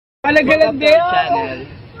Alagalan din! Channel.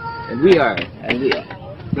 And we are.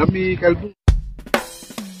 Kami kalbo.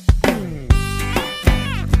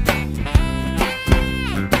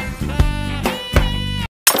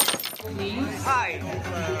 Hi!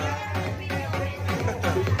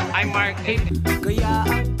 I'm Mark. Kaya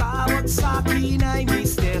ang tawag sa akin ay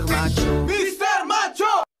Mr. Macho. Mr.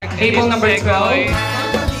 Macho! Table number 12.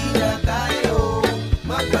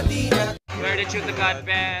 Magkadina. We're the Chewthecud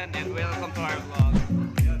band and welcome to our vlog.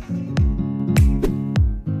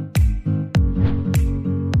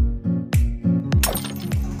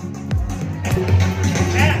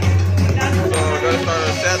 So, gonna start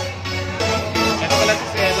our set. Ito pala si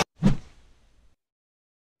CELLO.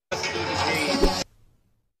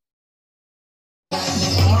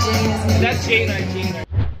 That's JAYNARD.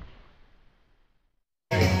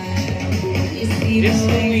 This is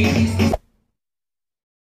LOUIE.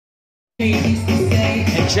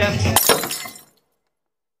 And Jeff.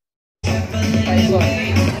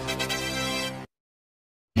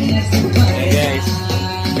 Hey guys,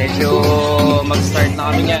 medyo mag-start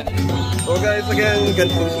na kami yan. So guys, again, you can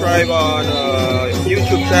subscribe on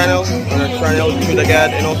YouTube channel, on our channel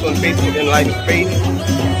Chewthecud, and also on Facebook and like the page.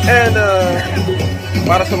 And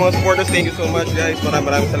para sa mga supporters, thank you so much guys.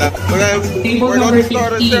 Maraming salamat. So guys, we're going to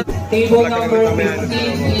start our set. Table number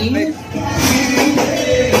 15.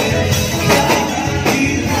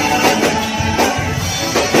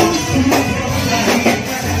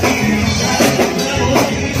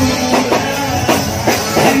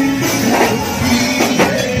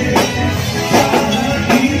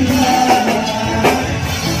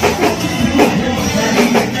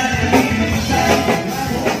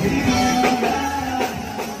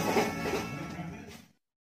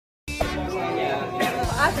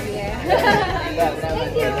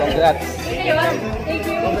 Congrats. Thank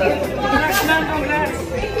you. Congrats.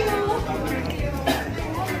 Thank you.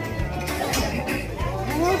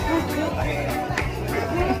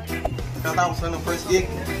 Natapos na ng first gig.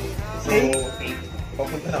 So,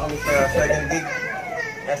 papunta na kami sa second gig.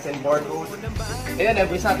 SN Barcode. Ayan,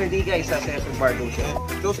 every Saturday guys sa SN Barcode siya.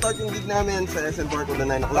 So, start yung gig namin sa SN Barcode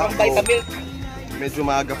na 9 o'clock. Ang vitamin. Medyo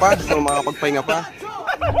maaga pa, so makakapagpahinga pa.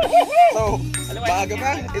 So, maaga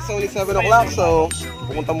pa. It's only 7 o'clock, so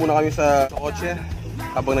pupunta muna kami sa kotse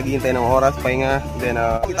habang naghihintay ng oras, pahinga. Then,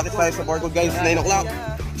 kita-kits tayo sa Barcode guys, 9 o'clock.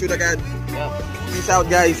 Chewthecud. Peace out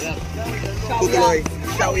guys. Tutuloy.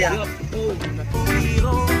 Ciao ya.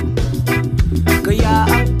 Kaya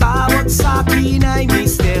ang tawag sa akin ay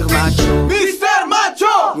Mr. Macho. Mr.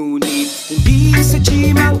 Macho! Ngunit hindi sa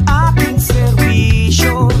gym ang aking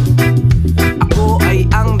serbisyo. Ako ay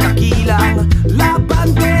ang dakilang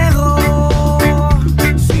labandero.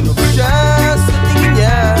 Sino ba siya sa tingin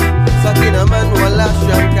niya? Sa akin naman wala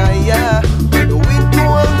siyang kaya. Gagawin ko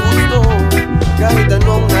ang gusto, kahit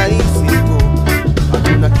anong naisip ko.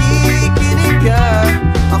 Ako nakikinig ka,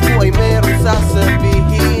 ako ay meron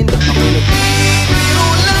sasabihin. Ako nagbibiro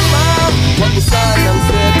lamang, wag mo sanang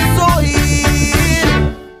seryosohin.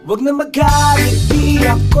 Wag na magalit, di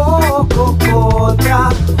ako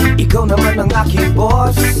kukontra. Ikaw naman ang aking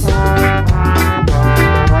boss.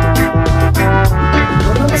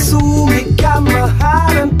 Wag na masumig ka,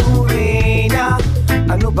 mahalan purina.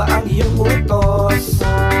 Ano ba ang iyong utos?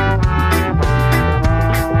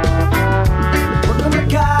 Wag na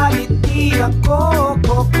magalit, di ako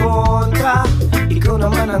kukontra. Ikaw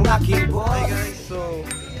naman ang aking boss. Hi guys, so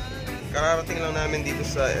kararating lang namin dito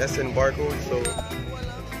sa SN Barcode. So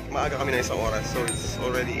maaga kami na isang oras, so it's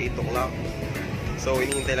already 8 o'clock. So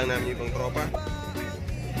hinihintay lang namin yung ibang tropa.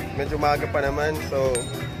 Medyo maaga pa naman, so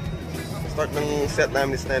start ng set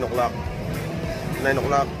namin is 9 o'clock. 9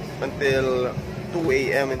 o'clock until 2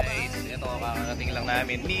 a.m. Ito, kakarating lang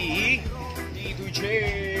namin ni D2J.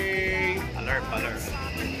 Alert.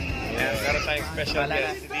 Yes, meron tayong special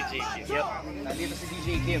guest si DJ Kim. Yep. Nandito si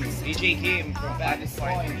DJ Kim from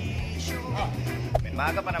BANTILAN.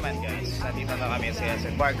 Maaga pa naman guys. Nandito na kami sa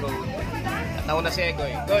SN Barcode. At nauna si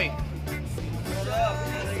Egoy. Goy!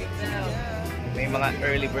 May mga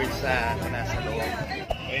early birds na nasa loob.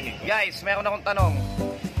 Guys, meron akong tanong.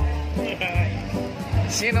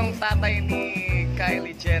 Sinong tatay ni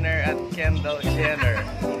Kylie Jenner at Kendall Jenner?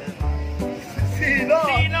 Sino?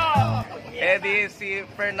 Eddie, si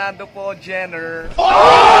Fernando po Jenner.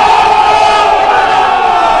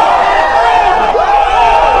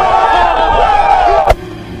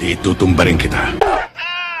 Itutumba rin kita.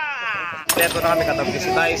 Ito na kami katabi si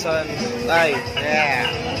Tyson. Nice. Yeah.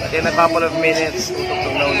 At in a couple of minutes,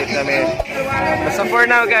 tutugtog na ulit kami. Basta for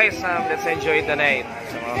now guys, let's enjoy the night.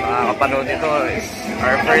 So mga nakakapanood nito, it's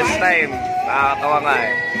our first time. Nakakatawa nga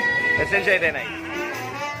eh. Let's enjoy the night.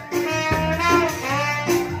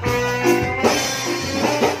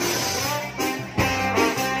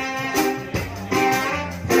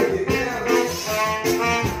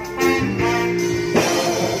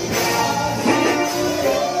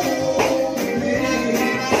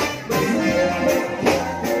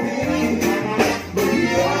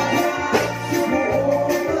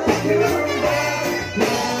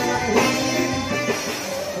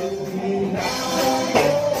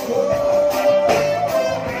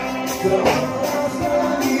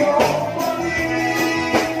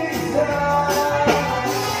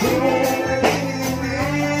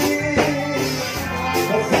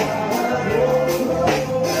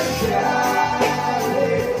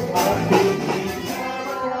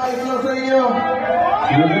 kayo.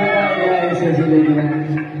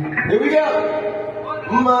 Here we go.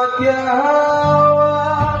 Magyahawa.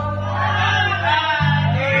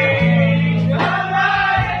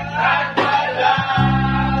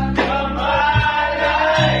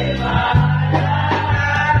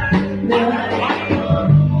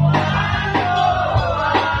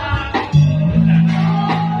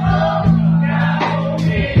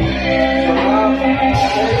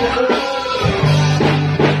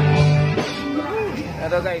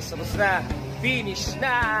 Ito guys, tapos na. Finish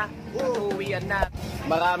na! Uuwian na.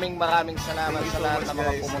 Maraming salamat sa lahat ng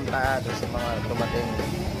mga pumunta doon sa mga dumating.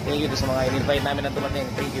 Thank you sa mga in-invite namin na dumating.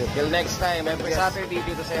 Thank you. Till next time, every Saturday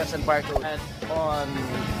dito sa SN Park at on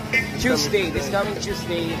Tuesday, this coming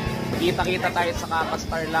Tuesday, kita-kita tayo sa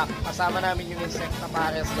Starlock. Kasama namin yung Insecta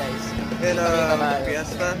Pares guys. And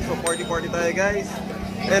Fiesta, so party tayo guys.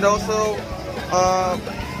 And also,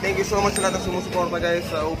 thank you so much sa lahat ng sumusuporta guys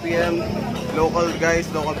sa OPM, local guys,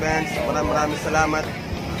 local bands. Maraming salamat.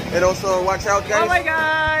 And also, watch out guys. Bye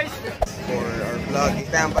guys! For our vlog,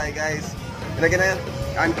 Tampay guys. And again,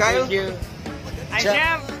 I'm Kyle. Thank you. I'm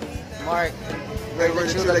Jeff. Mark. We're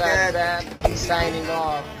the Chewthecud Band. Signing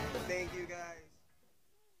off. Thank you guys.